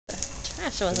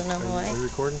Trash wasn't on the way. Are you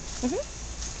recording?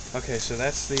 Mm-hmm. Okay, so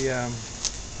that's the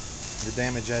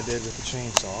damage I did with the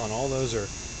chainsaw, and all those are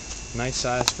nice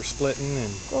size for splitting.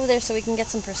 And Go over there so we can get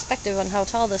some perspective on how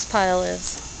tall this pile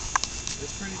is.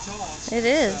 it's pretty tall. It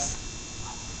is.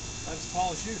 Not as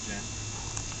tall as you, Jen.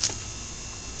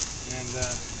 And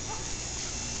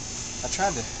I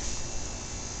tried to.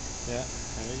 Yeah,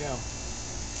 there you go.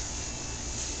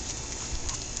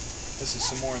 This is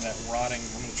some more of that rotting.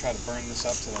 I'm going to try to burn this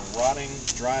up to the rotting,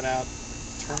 dried out,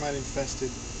 termite infested.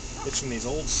 It's from these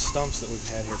old stumps that we've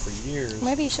had here for years.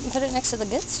 Maybe you shouldn't put it next to the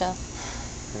good stuff.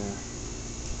 Yeah.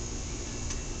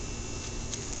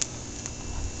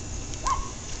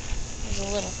 There's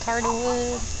a little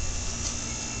cardwood.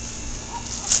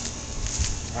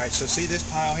 Alright, so see this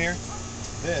pile here?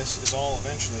 This is all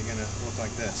eventually going to look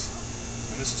like this.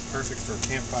 And this is perfect for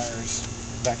campfires,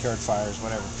 backyard fires,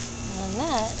 whatever. And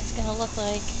that is going to look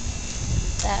like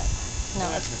that. No,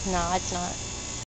 it's not.